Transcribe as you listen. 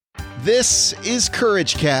This is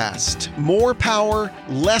Courage Cast. More power,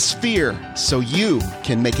 less fear, so you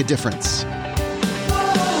can make a difference.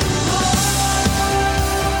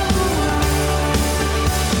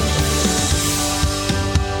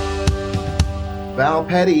 Val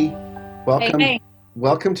Petty, welcome. Hey.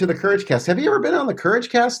 Welcome to the Courage Cast. Have you ever been on the Courage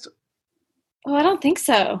Cast? Oh, I don't think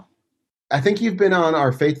so. I think you've been on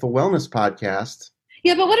our Faithful Wellness podcast.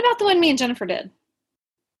 Yeah, but what about the one me and Jennifer did?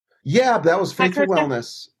 Yeah, that was Faithful Courage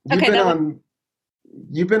Wellness. Okay,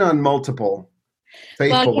 You've been on multiple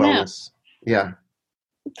Faithful Wellness. Yeah.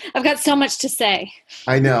 I've got so much to say.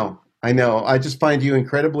 I know. I just find you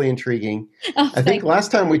incredibly intriguing. Oh, I think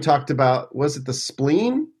last time we talked about, was it the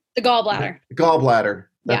spleen? The gallbladder. The gallbladder.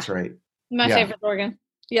 That's right. My favorite organ.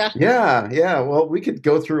 Yeah. Yeah. Well, we could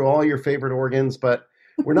go through all your favorite organs, but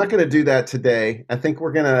we're not going to do that today. I think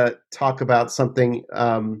we're going to talk about something.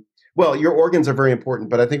 Well, your organs are very important,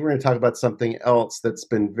 but I think we're going to talk about something else that's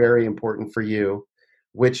been very important for you,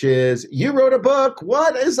 which is you wrote a book.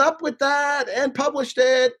 What is up with that? And published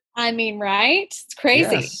it. I mean, right? It's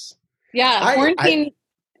crazy. Yes. Yeah. Quarantine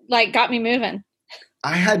got me moving.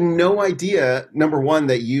 I had no idea, number one,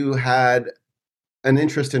 that you had an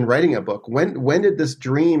interest in writing a book. When did this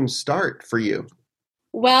dream start for you?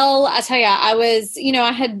 Well, I tell you,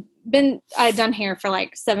 I had done hair for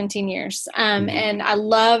like 17 years. And I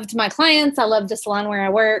loved my clients. I loved the salon where I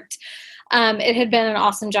worked. It had been an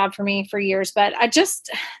awesome job for me for years, but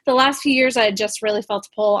the last few years, I had just really felt a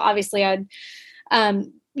pull. Obviously I'd,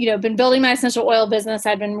 been building my essential oil business.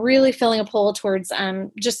 I'd been really feeling a pull towards,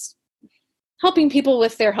 just helping people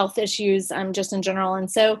with their health issues, just in general.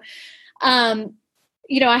 And so,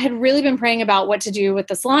 I had really been praying about what to do with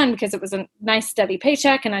the salon because it was a nice steady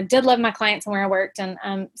paycheck and I did love my clients and where I worked.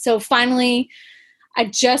 And so finally I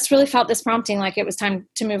just really felt this prompting, like it was time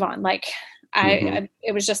to move on.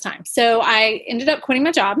 It was just time. So I ended up quitting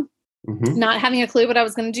my job, not having a clue what I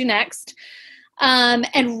was going to do next.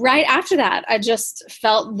 And right after that, I just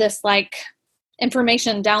felt this like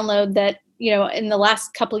information download that, in the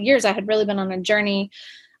last couple of years, I had really been on a journey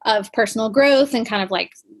of personal growth and kind of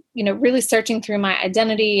like, really searching through my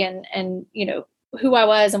identity and who I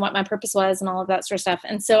was and what my purpose was and all of that sort of stuff.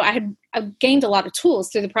 And so I gained a lot of tools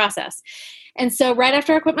through the process. And so right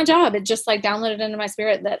after I quit my job, it just like downloaded into my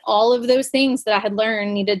spirit that all of those things that I had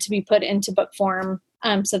learned needed to be put into book form,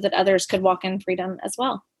 so that others could walk in freedom as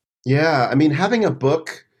well. Yeah. I mean, having a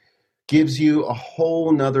book gives you a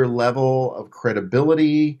whole nother level of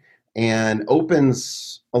credibility and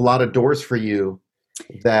opens a lot of doors for you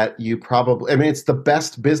that you probably, it's the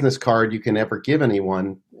best business card you can ever give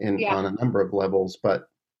anyone on a number of levels. But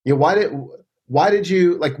why did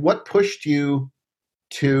you, like, what pushed you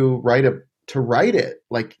to write it?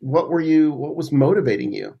 Like, what was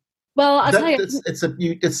motivating you? Well, I'll tell you,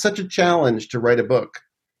 it's such a challenge to write a book.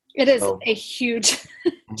 It is a huge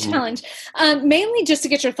challenge, mainly just to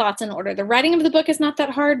get your thoughts in order. The writing of the book is not that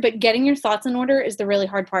hard, but getting your thoughts in order is the really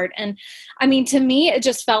hard part. And to me, it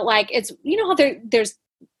just felt like it's, how there's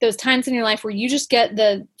those times in your life where you just get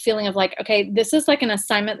the feeling of like, okay, this is like an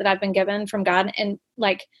assignment that I've been given from God. And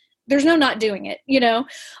like, there's no not doing it,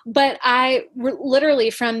 but I literally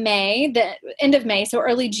from the end of May, so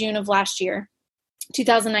early June of last year,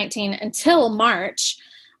 2019 until March,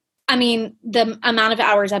 the amount of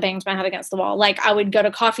hours I banged my head against the wall, like I would go to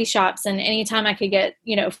coffee shops and anytime I could get,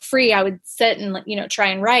 free, I would sit and, try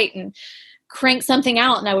and write and crank something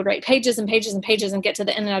out. And I would write pages and pages and pages and get to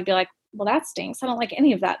the end and I'd be like, well, that stinks. I don't like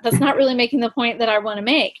any of that. That's not really making the point that I want to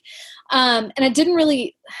make. And I didn't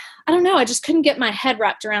really, I don't know. I just couldn't get my head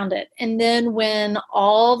wrapped around it. And then when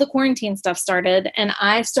all the quarantine stuff started and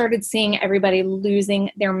I started seeing everybody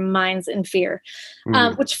losing their minds in fear,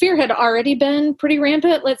 which fear had already been pretty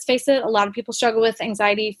rampant. Let's face it. A lot of people struggle with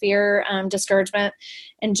anxiety, fear, discouragement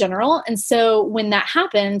in general. And so when that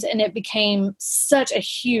happened and it became such a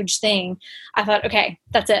huge thing, I thought, okay,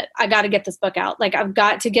 that's it. I got to get this book out. Like I've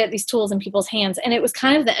got to get these tools in people's hands. And it was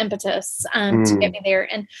kind of the impetus to get me there.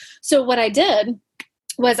 And so what I did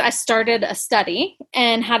was I started a study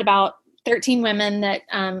and had about 13 women that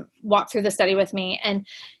walked through the study with me. And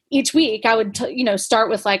each week I would, start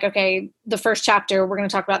with like, okay, the first chapter, we're going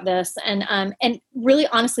to talk about this. And really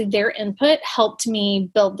honestly, their input helped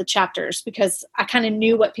me build the chapters because I kind of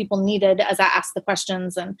knew what people needed as I asked the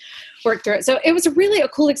questions and worked through it. So it was really a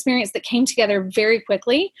cool experience that came together very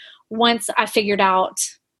quickly once I figured out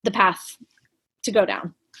the path to go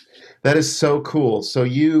down. That is so cool. So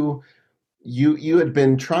you had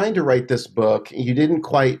been trying to write this book. You didn't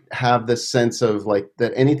quite have this sense of like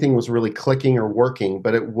that anything was really clicking or working,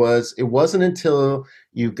 but it wasn't until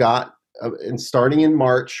you got and starting in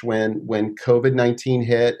March when COVID-19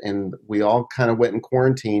 hit and we all kind of went in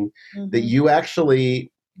quarantine, that you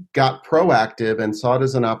actually got proactive and saw it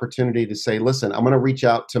as an opportunity to say, listen, I'm going to reach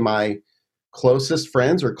out to my closest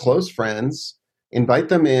friends or close friends, invite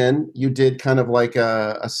them in. You did kind of like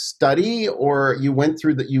a study, or you went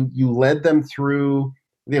through that, you led them through.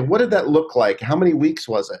 What did that look like? How many weeks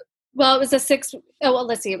was it? Well, it was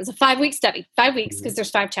it was a 5-week study, 5 weeks, because there's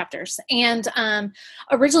 5 chapters. And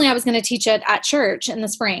originally I was going to teach it at church in the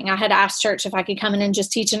spring. I had asked church if I could come in and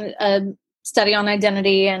just teach a study on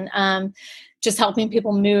identity and just helping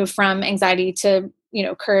people move from anxiety to,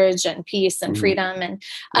 courage and peace and freedom.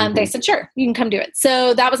 And they said, sure, you can come do it.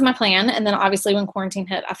 So that was my plan. And then obviously when quarantine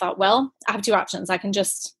hit, I thought, well, I have 2 options. I can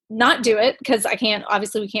just not do it because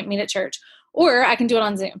we can't meet at church, or I can do it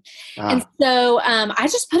on Zoom. And so I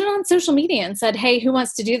just put it on social media and said, hey, who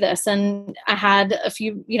wants to do this? And I had a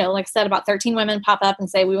few, like I said, about 13 women pop up and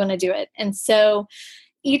say, we want to do it. And so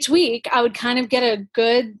each week I would kind of get a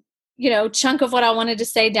good, chunk of what I wanted to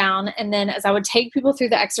say down. And then as I would take people through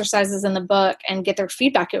the exercises in the book and get their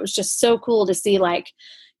feedback, it was just so cool to see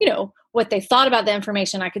what they thought about the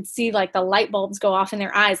information. I could see like the light bulbs go off in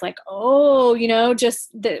their eyes, like, oh, just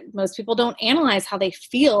that most people don't analyze how they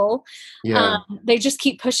feel. Yeah. They just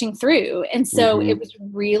keep pushing through. And so it was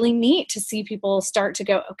really neat to see people start to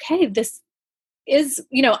go, okay, this is,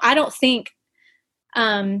 I don't think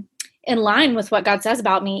in line with what God says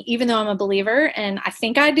about me, even though I'm a believer and I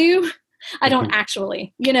think I do, I don't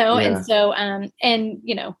actually, and so, I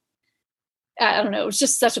don't know. It was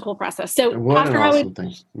just such a cool process. So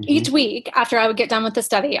each week after I would get done with the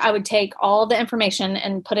study, I would take all the information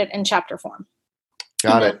and put it in chapter form.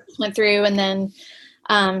 Got it. Went through and then,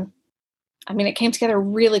 it came together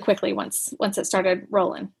really quickly once it started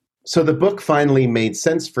rolling. So the book finally made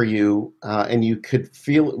sense for you, and you could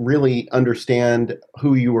really understand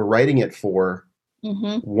who you were writing it for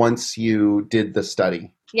once you did the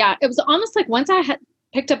study. Yeah. It was almost like once I had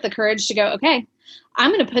picked up the courage to go, okay,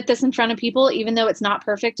 I'm going to put this in front of people, even though it's not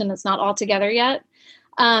perfect and it's not all together yet.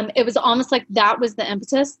 It was almost like that was the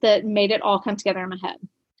impetus that made it all come together in my head.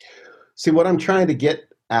 See, what I'm trying to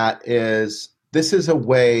get at is this is a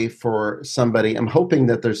way for somebody, I'm hoping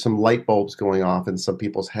that there's some light bulbs going off in some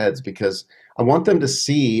people's heads, because I want them to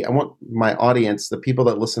see, I want my audience, the people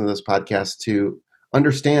that listen to this podcast, to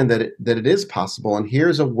understand that it is possible. And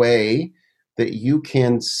here's a way that you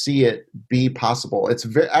can see it be possible. It's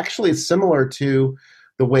actually similar to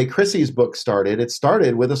the way Chrissy's book started. It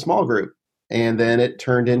started with a small group, and then it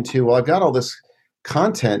turned into, well, I've got all this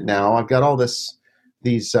content now. I've got all these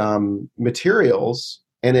materials,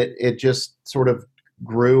 and it just sort of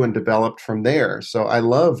grew and developed from there. So I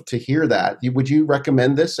love to hear that. Would you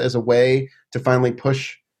recommend this as a way to finally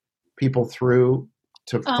push people through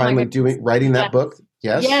to writing that book?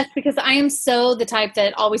 Yes. Yes, because I am so the type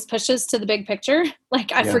that always pushes to the big picture.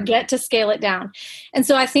 Like I forget to scale it down. And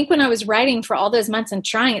so I think when I was writing for all those months and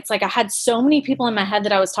trying, it's like I had so many people in my head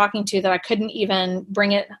that I was talking to that I couldn't even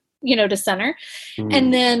bring it, to center.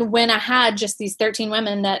 And then when I had just these 13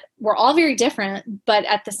 women that were all very different, but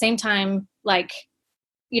at the same time, like,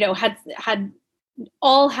 had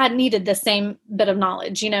needed the same bit of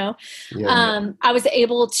knowledge, I was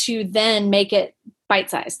able to then make it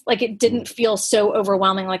bite-sized. Like it didn't feel so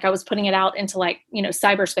overwhelming. Like I was putting it out into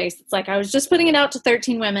cyberspace. It's like I was just putting it out to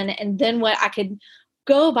 13 women, and then what I could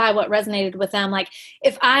go by what resonated with them. Like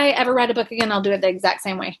if I ever write a book again, I'll do it the exact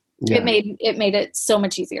same way. Yeah. It made it so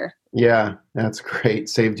much easier. Yeah, that's great.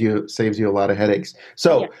 Saves you a lot of headaches.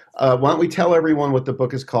 So why don't we tell everyone what the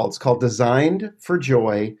book is called? It's called Designed for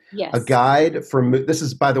Joy, a guide for, this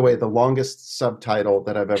is, by the way, the longest subtitle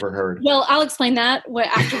that I've ever heard. Well, I'll explain that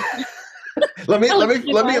after. let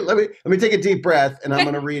me take a deep breath, and I'm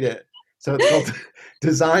going to read it. So it's called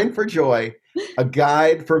Designed for Joy, a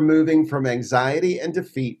guide for moving from anxiety and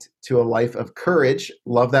defeat to a life of courage.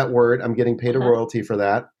 Love that word. I'm getting paid a royalty for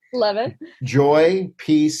that. Love it. Joy,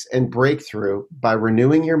 peace, and breakthrough by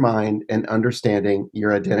renewing your mind and understanding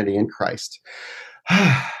your identity in Christ.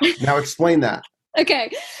 Now explain that.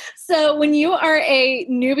 Okay. So when you are a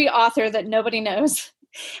newbie author that nobody knows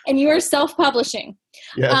and you are self-publishing,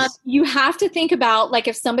 you have to think about, like,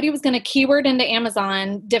 if somebody was going to keyword into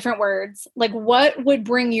Amazon different words, like what would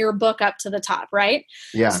bring your book up to the top, right?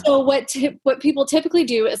 Yeah. So what people typically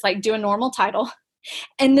do is like do a normal title,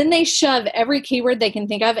 and then they shove every keyword they can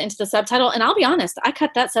think of into the subtitle. And I'll be honest, I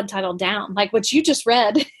cut that subtitle down. Like what you just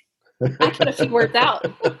read, I cut a few words out.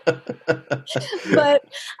 But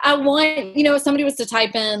I want, if somebody was to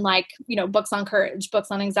type in like, books on courage,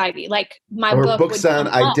 books on anxiety, like my book books on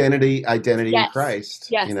identity in Christ.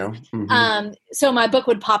 Yes. So my book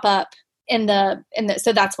would pop up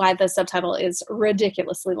so that's why the subtitle is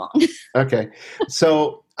ridiculously long. Okay.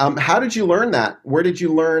 So, how did you learn that? Where did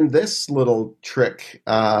you learn this little trick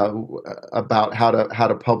about how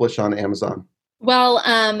to publish on Amazon? Well,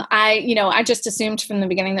 I just assumed from the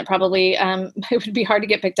beginning that probably it would be hard to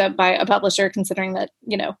get picked up by a publisher, considering that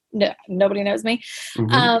nobody knows me.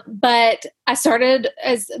 Mm-hmm. But I started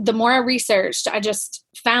the more I researched, I just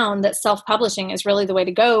found that self-publishing is really the way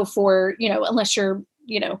to go for unless you're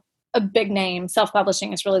a big name.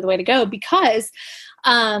 Self-publishing is really the way to go because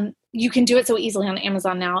you can do it so easily on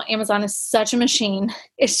Amazon now. Amazon is such a machine;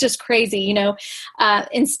 it's just crazy.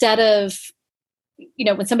 Instead of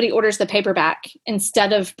when somebody orders the paperback,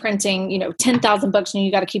 instead of printing, 10,000 books and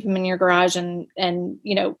you got to keep them in your garage and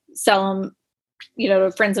sell them,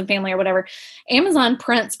 to friends and family or whatever, Amazon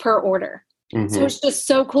prints per order. Mm-hmm. So it's just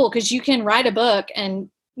so cool because you can write a book and,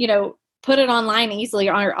 put it online easily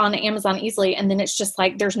or on Amazon easily. And then it's just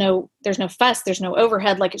like, there's no fuss, there's no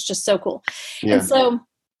overhead. Like, it's just so cool. Yeah. And so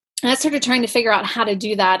I started trying to figure out how to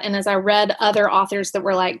do that. And as I read other authors that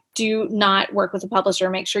were like, do not work with a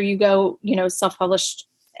publisher, make sure you go, self-published.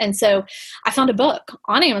 And so I found a book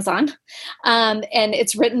on Amazon, and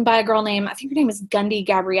it's written by a girl named, I think her name is Gundy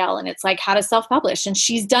Gabrielle, and it's like how to self-publish. And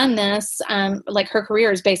she's done this, like her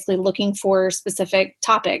career is basically looking for specific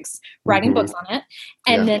topics, writing books on it,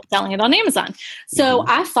 and then selling it on Amazon. So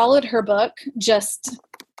I followed her book just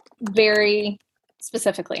very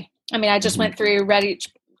specifically. I mean, I just went through, read each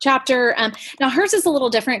chapter. Now hers is a little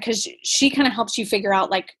different because she kind of helps you figure out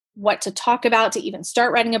like what to talk about to even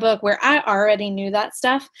start writing a book, where I already knew that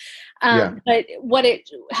stuff. But what it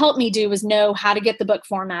helped me do was know how to get the book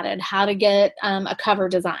formatted, how to get a cover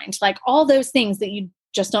designed, like all those things that you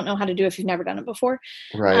just don't know how to do if you've never done it before.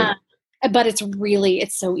 Right. But it's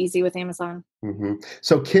so easy with Amazon. Mm-hmm.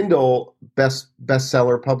 So Kindle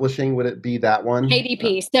bestseller publishing, would it be that one?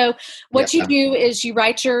 KDP. So what you do is you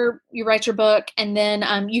write your book, and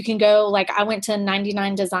then you can go, like I went to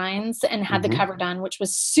 99 Designs and had the cover done, which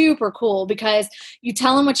was super cool because you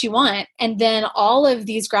tell them what you want, and then all of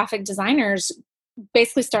these graphic designers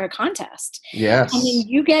basically start a contest. Yes. And then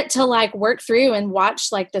you get to like work through and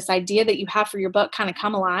watch like this idea that you have for your book kind of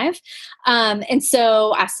come alive. And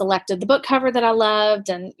so I selected the book cover that I loved,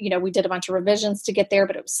 and, we did a bunch of revisions to get there,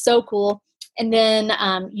 but it was so cool. And then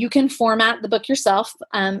you can format the book yourself.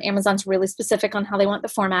 Amazon's really specific on how they want the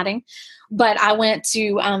formatting. But I went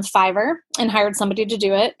to Fiverr and hired somebody to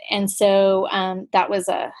do it. And so that was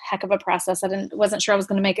a heck of a process. I wasn't sure I was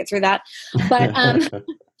going to make it through that. But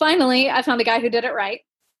finally, I found a guy who did it right.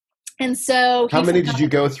 And so how many did you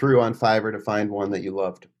go through on Fiverr to find one that you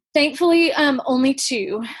loved? Thankfully, only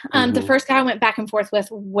two. The first guy I went back and forth with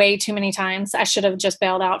way too many times. I should have just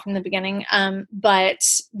bailed out from the beginning. But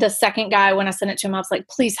the second guy, when I sent it to him, I was like,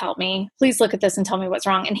 please help me. Please look at this and tell me what's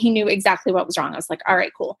wrong. And he knew exactly what was wrong. I was like, all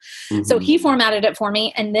right, cool. So he formatted it for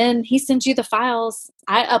me, and then he sends you the files.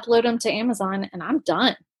 I upload them to Amazon, and I'm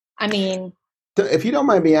done. I mean, if you don't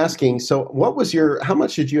mind me asking, so how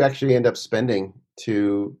much did you actually end up spending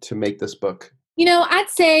to make this book? I'd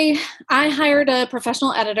say I hired a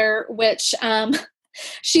professional editor, which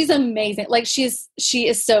she's amazing. Like she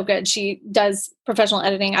is so good. She does professional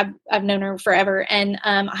editing. I've known her forever, and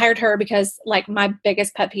I hired her because like my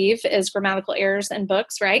biggest pet peeve is grammatical errors in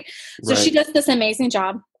books, right? So she does this amazing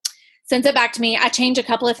job. Sends it back to me. I changed a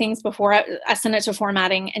couple of things before I sent it to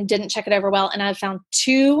formatting and didn't check it over well. And I found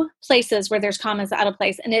 2 places where there's commas out of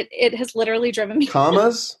place, and it has literally driven me.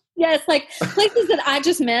 Commas? Yes, like places that I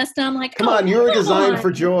just missed. And I'm like, come on, you're designed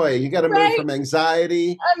for joy. You got to move from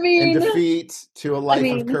anxiety and defeat to a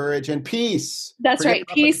life of courage and peace. That's right.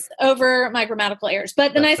 Peace over my grammatical errors.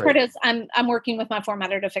 But the nice part is I'm working with my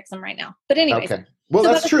formatter to fix them right now. But anyways. Okay. Well,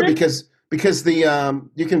 that's true because the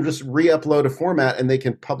you can just re-upload a format and they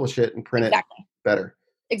can publish it and print it better.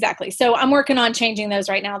 Exactly. So I'm working on changing those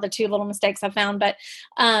right now, the 2 little mistakes I found. But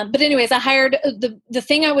anyways, I hired the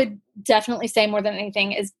thing I would definitely say more than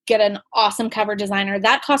anything is get an awesome cover designer.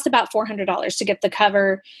 That cost about $400 to get the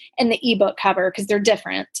cover and the ebook cover, because they're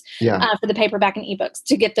different for the paperback and ebooks,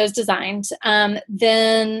 to get those designed.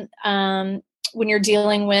 Then when you're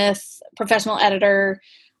dealing with professional editor,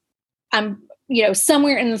 I'm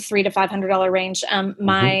somewhere in the $300 to $500 range.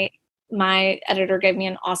 My editor gave me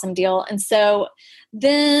an awesome deal. And so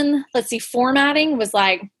then let's see, formatting was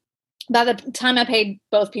like, by the time I paid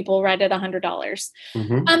both people right at $100.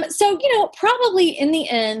 So, probably in the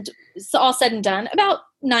end, it's all said and done, about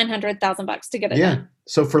 $900,000 to get it done.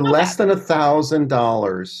 So for less than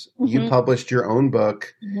 $1,000, you published your own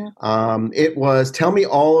book. It was, tell me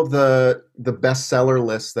all of the bestseller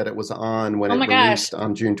lists that it was on when it released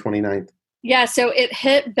on June 29th. Yeah, so it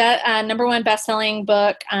hit number one best-selling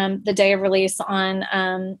book the day of release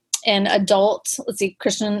on in adult,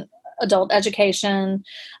 Christian adult education,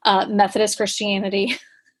 Methodist Christianity.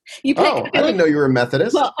 You pick. Oh, I didn't know you were a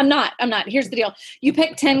Methodist. Well, I'm not. Here's the deal. You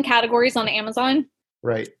pick 10 categories on Amazon.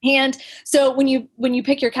 Right. And so when you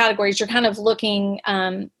pick your categories, you're kind of looking,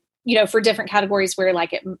 for different categories where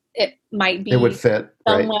like it might be, it would fit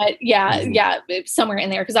somewhat, right. Yeah, somewhere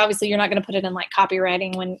in there. Cause obviously you're not going to put it in like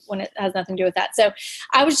copywriting when it has nothing to do with that. So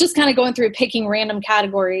I was just kind of going through picking random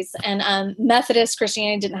categories, and Methodist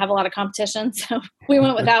Christianity didn't have a lot of competition. So we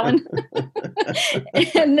went with that one.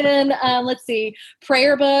 And then let's see,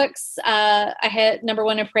 prayer books. I hit number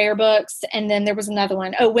one in prayer books. And then there was another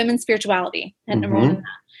one. Oh, women's spirituality at number one in that.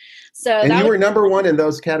 So and you were number one in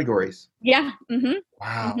those categories. Yeah. Mm-hmm.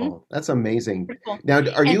 Wow. That's amazing. Cool. Now,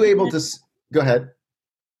 are you able to go ahead?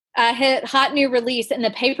 I hit hot new release in the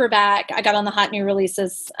paperback. I got on the hot new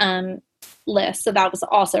releases list. So that was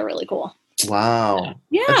also really cool. Wow. So,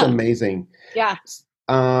 yeah. That's amazing. Yeah.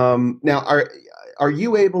 Now are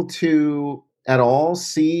you able to at all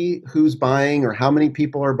see who's buying or how many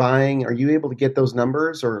people are buying? Are you able to get those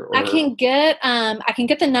numbers or? I can get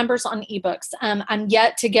the numbers on eBooks.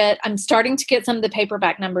 I'm starting to get some of the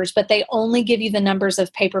paperback numbers, but they only give you the numbers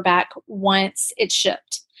of paperback once it's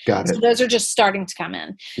shipped. Got it. So those are just starting to come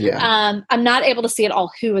in. Yeah. I'm not able to see it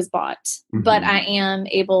all who is bought, but I am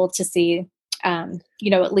able to see,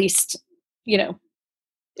 at least,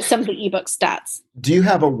 some of the ebook stats. Do you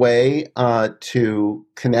have a way to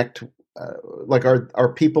connect? Like,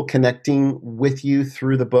 are people connecting with you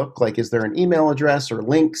through the book? Like, is there an email address or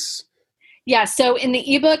links? Yeah. So in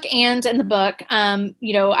the ebook and in the book,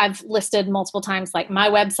 I've listed multiple times, like my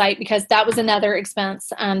website, because that was another expense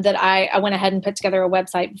that I went ahead and put together a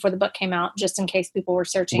website before the book came out, just in case people were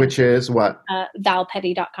searching. Which is what?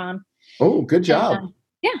 ValPetty.com. Oh, good job.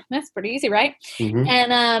 Yeah, that's pretty easy, right? Mm-hmm.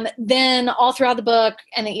 And then all throughout the book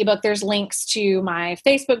and the ebook, there's links to my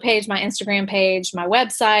Facebook page, my Instagram page, my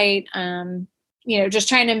website, just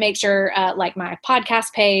trying to make sure, like my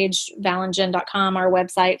podcast page, valandjen.com, our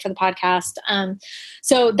website for the podcast.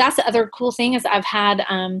 So that's the other cool thing is I've had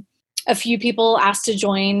a few people ask to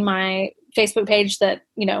join my Facebook page that,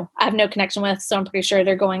 I have no connection with. So I'm pretty sure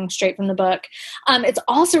they're going straight from the book. It's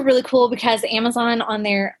also really cool because Amazon on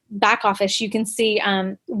their back office, you can see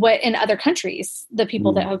what in other countries, the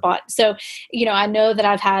people that have bought. So, I know that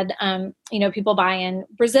I've had, people buy in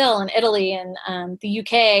Brazil and Italy and the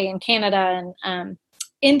UK and Canada and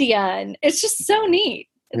India. And it's just so neat.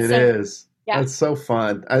 It is. Yeah. That's so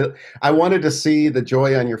fun. I wanted to see the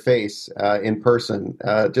joy on your face in person,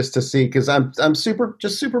 just to see, because I'm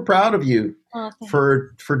super proud of you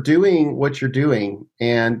for doing what you're doing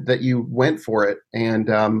and that you went for it. And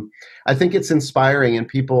I think it's inspiring, and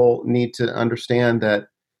people need to understand that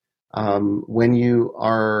when you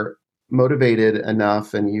are motivated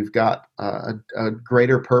enough and you've got a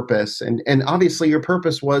greater purpose, and obviously your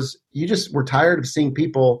purpose was you just were tired of seeing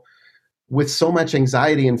people with so much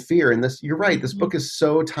anxiety and fear. And this, you're right, this book is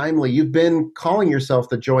so timely. You've been calling yourself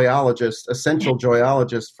the joyologist, essential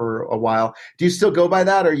joyologist for a while. Do you still go by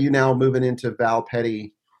that, or are you now moving into Val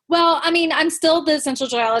Petty? Well, I'm still the essential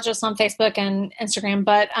joyologist on Facebook and Instagram,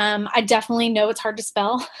 but I definitely know it's hard to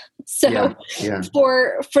spell. So yeah.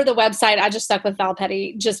 For the website, I just stuck with Val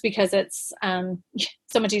Petty just because it's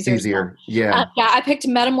so much easier. Yeah. I picked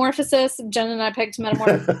Metamorphosis. Jen and I picked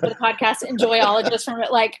Metamorphosis for the podcast and joyologist from it.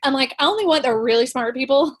 I'm like, I only want the really smart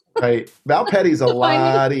people. Right. Val Petty's a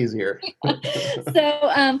lot easier.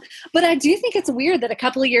 So, but I do think it's weird that a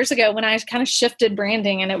couple of years ago when I kind of shifted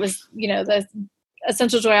branding and it was, the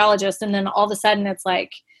essential joyologist, and then all of a sudden it's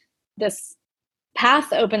like this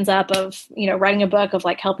path opens up of writing a book of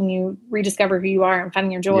like helping you rediscover who you are and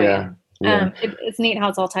finding your joy. It's neat how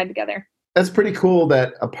it's all tied together. That's pretty cool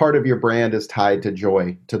that a part of your brand is tied to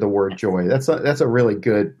joy, to the word joy. That's a really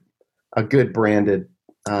good branded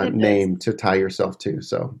name to tie yourself to.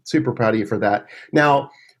 So super proud of you for that.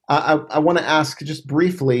 Now I want to ask just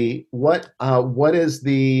briefly, what is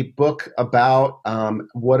the book about?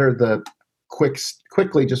 What are the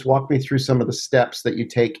quickly just walk me through some of the steps that you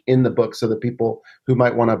take in the book so that people who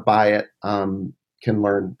might want to buy it can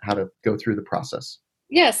learn how to go through the process.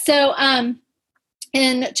 Yeah. So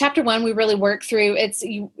in chapter 1, we really work through it's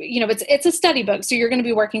a study book. So you're going to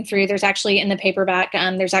be working through, there's actually in the paperback,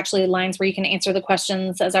 there's actually lines where you can answer the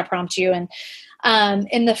questions as I prompt you. And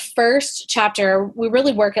in the first chapter, we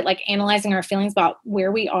really work at like analyzing our feelings about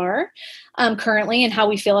where we are currently and how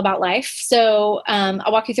we feel about life. So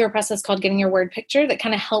I'll walk you through a process called getting your word picture that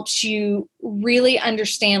kind of helps you really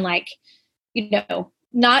understand, like,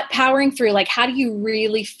 not powering through, like, how do you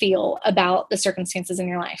really feel about the circumstances in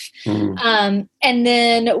your life? And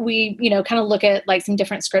then we, kind of look at like some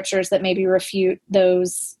different scriptures that maybe refute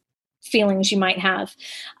those feelings you might have.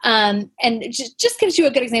 And it just gives you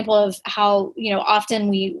a good example of how, often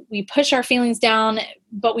we push our feelings down,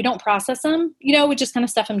 but we don't process them. We just kind of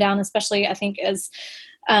stuff them down, especially I think as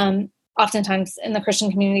oftentimes in the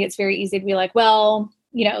Christian community, it's very easy to be like, well,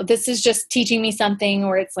 this is just teaching me something,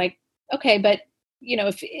 or it's like, okay, but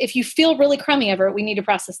if you feel really crummy over it, we need to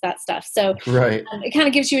process that stuff. So right. It kind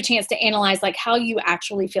of gives you a chance to analyze like how you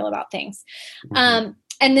actually feel about things.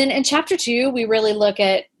 And then in chapter 2, we really look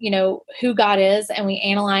at, who God is, and we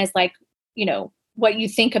analyze like, what you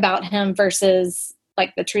think about him versus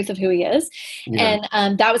like the truth of who he is. Yeah.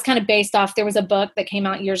 And that was kind of based off, there was a book that came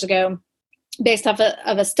out years ago based off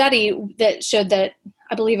of a study that showed that,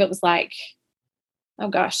 I believe it was like, oh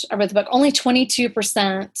gosh, I read the book. Only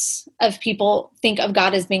 22% of people think of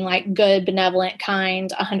God as being like good, benevolent,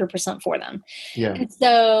 kind, 100% for them. Yeah. And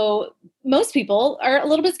so most people are a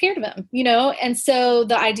little bit scared of him, And so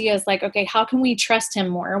the idea is like, okay, how can we trust him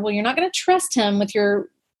more? Well, you're not going to trust him with your,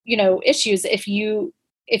 issues if you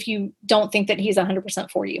don't think that he's 100%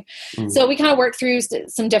 for you. So we kind of work through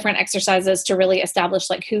some different exercises to really establish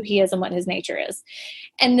like who he is and what his nature is.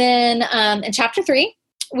 And then in chapter 3,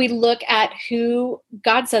 we look at who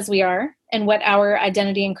God says we are and what our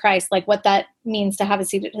identity in Christ, like what that means to have a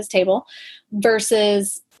seat at his table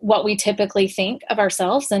versus what we typically think of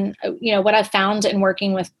ourselves. And, what I've found in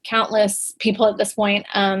working with countless people at this point,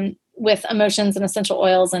 with emotions and essential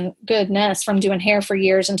oils and goodness from doing hair for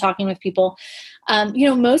years and talking with people,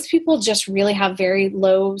 most people just really have very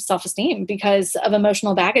low self-esteem because of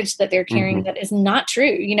emotional baggage that they're carrying that is not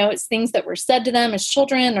true. It's things that were said to them as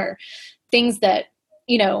children or things that,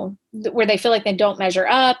 where they feel like they don't measure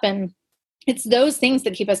up. And it's those things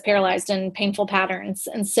that keep us paralyzed in painful patterns.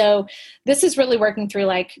 And so this is really working through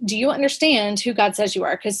like, do you understand who God says you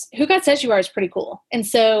are? Because who God says you are is pretty cool. And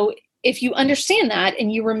so if you understand that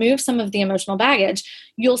and you remove some of the emotional baggage,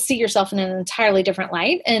 you'll see yourself in an entirely different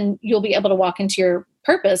light, and you'll be able to walk into your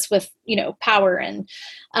purpose with, power and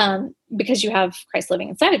because you have Christ living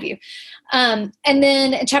inside of you. And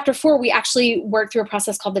then in chapter 4, we actually work through a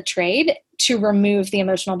process called the trade to remove the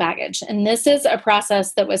emotional baggage. And this is a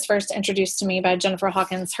process that was first introduced to me by Jennifer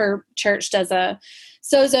Hawkins. Her church does a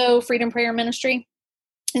Sozo Freedom Prayer Ministry.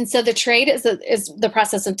 And so the trade is the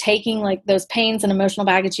process of taking like those pains and emotional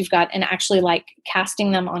baggage you've got and actually like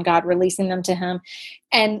casting them on God, releasing them to him,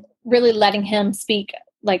 and really letting him speak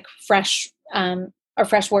like a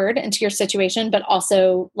fresh word into your situation, but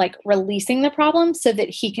also like releasing the problem so that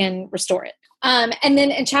he can restore it. And then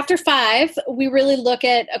in chapter 5, we really look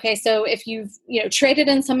at, okay, so if you've, traded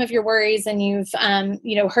in some of your worries and you've,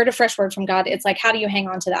 heard a fresh word from God, it's like, how do you hang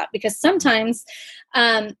on to that? Because sometimes,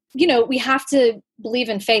 we have to believe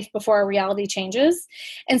in faith before our reality changes.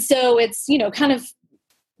 And so it's, kind of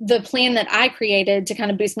the plan that I created to kind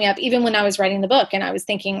of boost me up, even when I was writing the book. And I was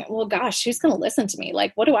thinking, well, gosh, who's going to listen to me?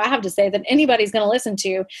 Like, what do I have to say that anybody's going to listen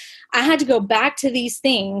to? I had to go back to these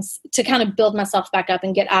things to kind of build myself back up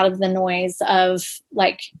and get out of the noise of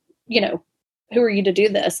like, who are you to do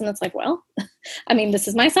this? And it's like, well, I mean, this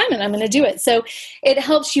is my assignment. I'm going to do it. So it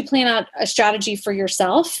helps you plan out a strategy for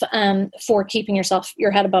yourself, for keeping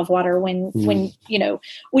your head above water when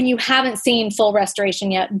you haven't seen full restoration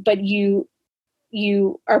yet, but you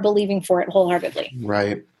are believing for it wholeheartedly.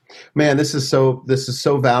 Right. Man, this is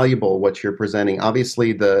so valuable what you're presenting.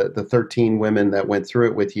 Obviously the 13 women that went through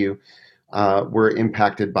it with you were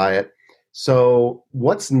impacted by it. So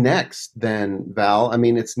what's next then, Val? I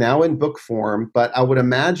mean, it's now in book form, but I would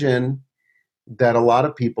imagine that a lot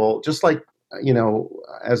of people, just like,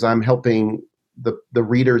 as I'm helping the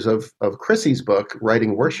readers of Chrissy's book,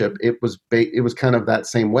 Writing Worship, it was kind of that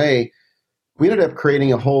same way. We ended up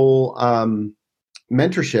creating a whole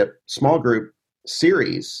mentorship small group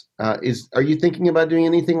series. Are you thinking about doing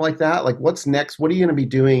anything like that? Like, what's next? What are you going to be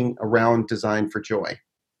doing around Design for Joy?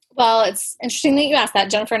 Well, it's interesting that you asked that.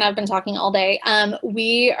 Jennifer and I have been talking all day.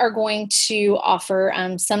 We are going to offer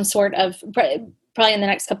some sort of, probably in the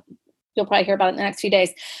next couple, you'll probably hear about it in the next few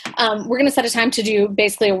days. We're going to set a time to do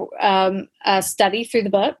basically a study through the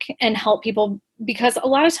book and help people, because a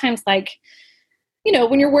lot of times, like,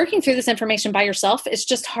 when you're working through this information by yourself, it's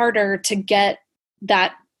just harder to get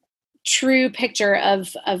that true picture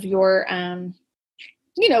of your,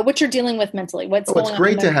 what you're dealing with mentally, what's going on. It's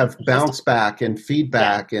great to have bounce back and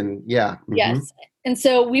feedback and yeah. Mm-hmm. Yes. And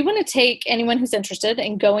so we want to take anyone who's interested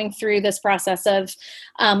in going through this process of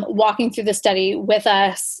walking through the study with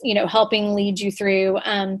us, helping lead you through,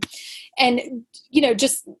 and,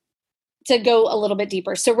 just to go a little bit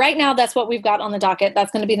deeper. So right now that's what we've got on the docket.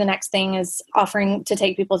 That's going to be the next thing, is offering to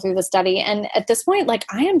take people through the study. And at this point, like,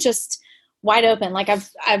 I am just wide open. Like I've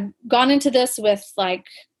gone into this with like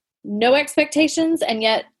no expectations, and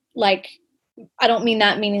yet like, I don't mean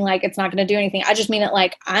that meaning like it's not going to do anything. I just mean it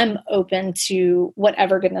like I'm open to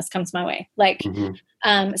whatever goodness comes my way. Like,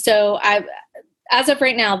 so as of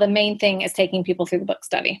right now, the main thing is taking people through the book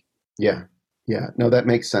study. Yeah. Yeah. No, that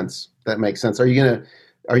makes sense. That makes sense. Are you going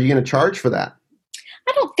to charge for that?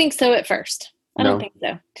 I don't think so at first. I don't think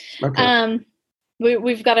so. Okay.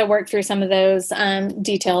 We've got to work through some of those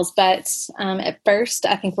details, but at first,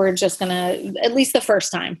 I think we're just going to, at least the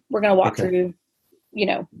first time, we're going to walk through,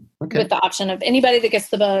 with the option of anybody that gets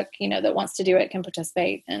the book, that wants to do it can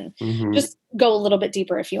participate, and just go a little bit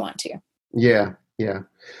deeper if you want to. Yeah. Yeah.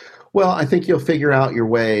 Well, I think you'll figure out your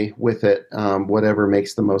way with it, whatever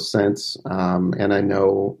makes the most sense. And I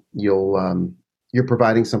know you're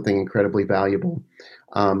providing something incredibly valuable.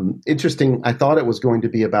 Interesting. I thought it was going to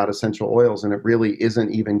be about essential oils, and it really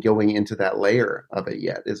isn't even going into that layer of it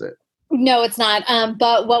yet, is it? No, it's not.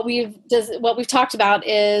 But what we've talked about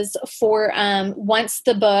is for once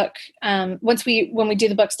when we do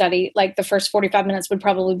the book study, like the first 45 minutes would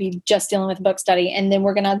probably be just dealing with the book study. And then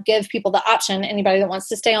we're going to give people the option, anybody that wants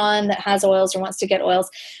to stay on, that has oils or wants to get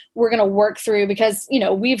oils, we're going to work through, because,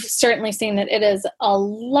 we've certainly seen that it is a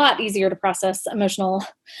lot easier to process emotional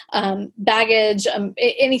baggage,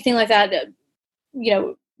 anything like that.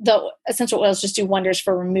 The essential oils just do wonders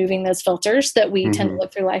for removing those filters that we tend to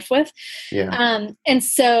look through life with. Yeah. And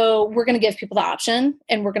so we're going to give people the option,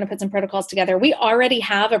 and we're going to put some protocols together. We already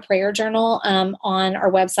have a prayer journal on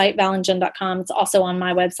our website, valandjen.com. It's also on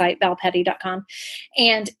my website, valpetty.com.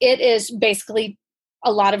 And it is basically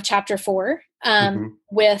a lot of chapter 4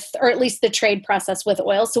 with, or at least the trade process with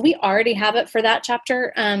oils. So we already have it for that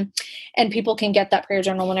chapter. And people can get that prayer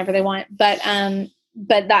journal whenever they want. But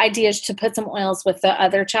the idea is to put some oils with the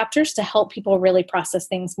other chapters to help people really process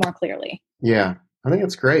things more clearly. Yeah, I think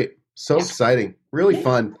it's great. So exciting. Really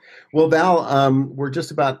fun. Well, Val, we're just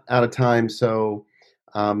about out of time. So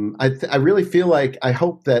I really feel like, I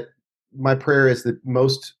hope that my prayer is that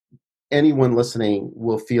anyone listening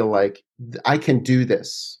will feel like, I can do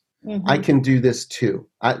this. I can do this too.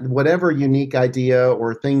 Whatever unique idea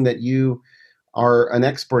or thing that you are an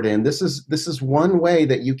expert in, this is one way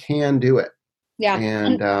that you can do it. Yeah.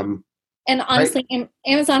 And honestly,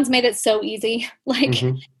 Amazon's made it so easy. Like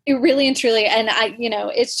it really and truly, and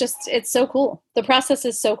it's so cool. The process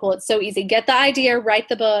is so cool. It's so easy. Get the idea, write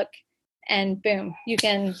the book, and boom, you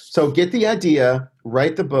can. So get the idea,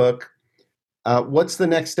 write the book. What's the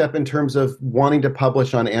next step in terms of wanting to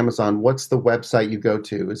publish on Amazon? What's the website you go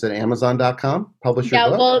to? Is it Amazon.com? Publish your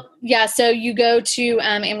book? So you go to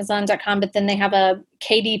Amazon.com, but then they have a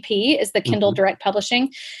KDP, is the Kindle Direct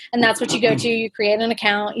Publishing. And that's what you go to. You create an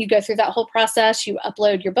account. You go through that whole process. You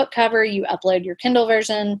upload your book cover. You upload your Kindle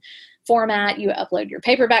version format. You upload your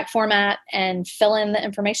paperback format and fill in the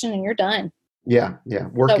information, and you're done. Yeah. Yeah.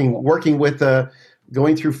 Working with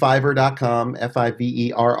going through Fiverr.com,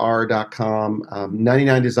 Fiverr.com,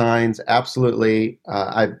 99 Designs. Absolutely.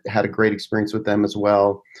 I've had a great experience with them as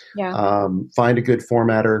well. Yeah. Find a good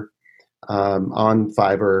formatter on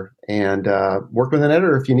Fiverr, and work with an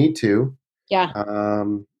editor if you need to. Yeah.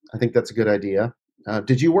 I think that's a good idea.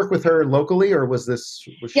 Did you work with her locally, or was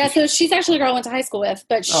she? So she's actually a girl I went to high school with,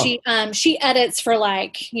 but she edits for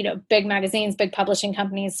big magazines, big publishing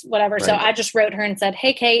companies, whatever. Right. So I just wrote her and said,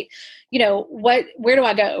 "Hey, Kate, where do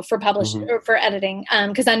I go for or for editing?"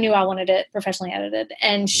 Because I knew I wanted it professionally edited,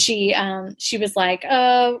 and she was like,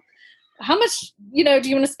 "How much do you want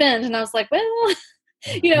to spend?" And I was like, "Well."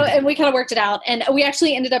 And we kind of worked it out, and we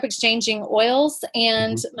actually ended up exchanging oils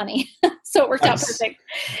and money. So it worked out perfect.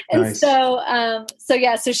 And so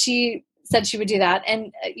she said she would do that.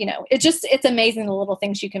 And, it's amazing the little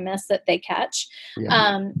things you can miss that they catch.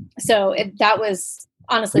 Yeah. That was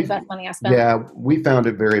honestly the best money I spent. Yeah. We found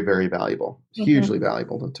it very, very valuable, hugely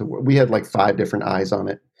valuable we had 5 different eyes on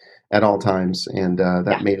it at all times. And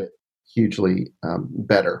that made it hugely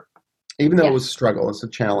better, even though it was a struggle. It's a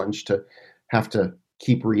challenge to have to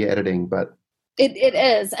keep re-editing, but it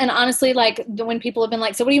is. And honestly, when people have been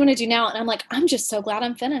like, "So what do you want to do now?" And I'm like, "I'm just so glad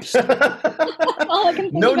I'm finished." All I can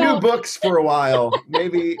think about. New books for a while,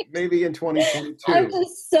 maybe in 2022. I'm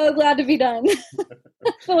just so glad to be done. I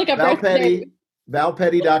feel like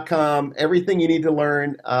ValPetty.com. Everything you need to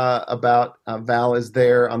learn about Val is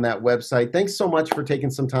there on that website. Thanks so much for taking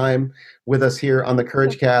some time with us here on the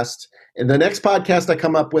Courage Cast. And the next podcast I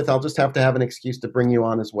come up with, I'll just have to have an excuse to bring you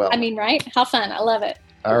on as well. I mean, right? How fun. I love it.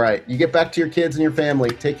 All right. You get back to your kids and your family.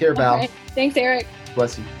 Take care, Val. Right. Thanks, Eric.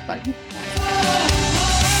 Bless you. Bye.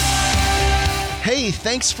 Hey,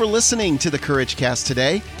 thanks for listening to the Courage Cast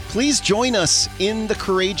today. Please join us in the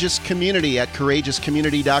Courageous Community at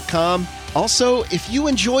courageouscommunity.com. Also, if you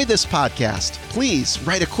enjoy this podcast, please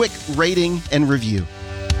write a quick rating and review.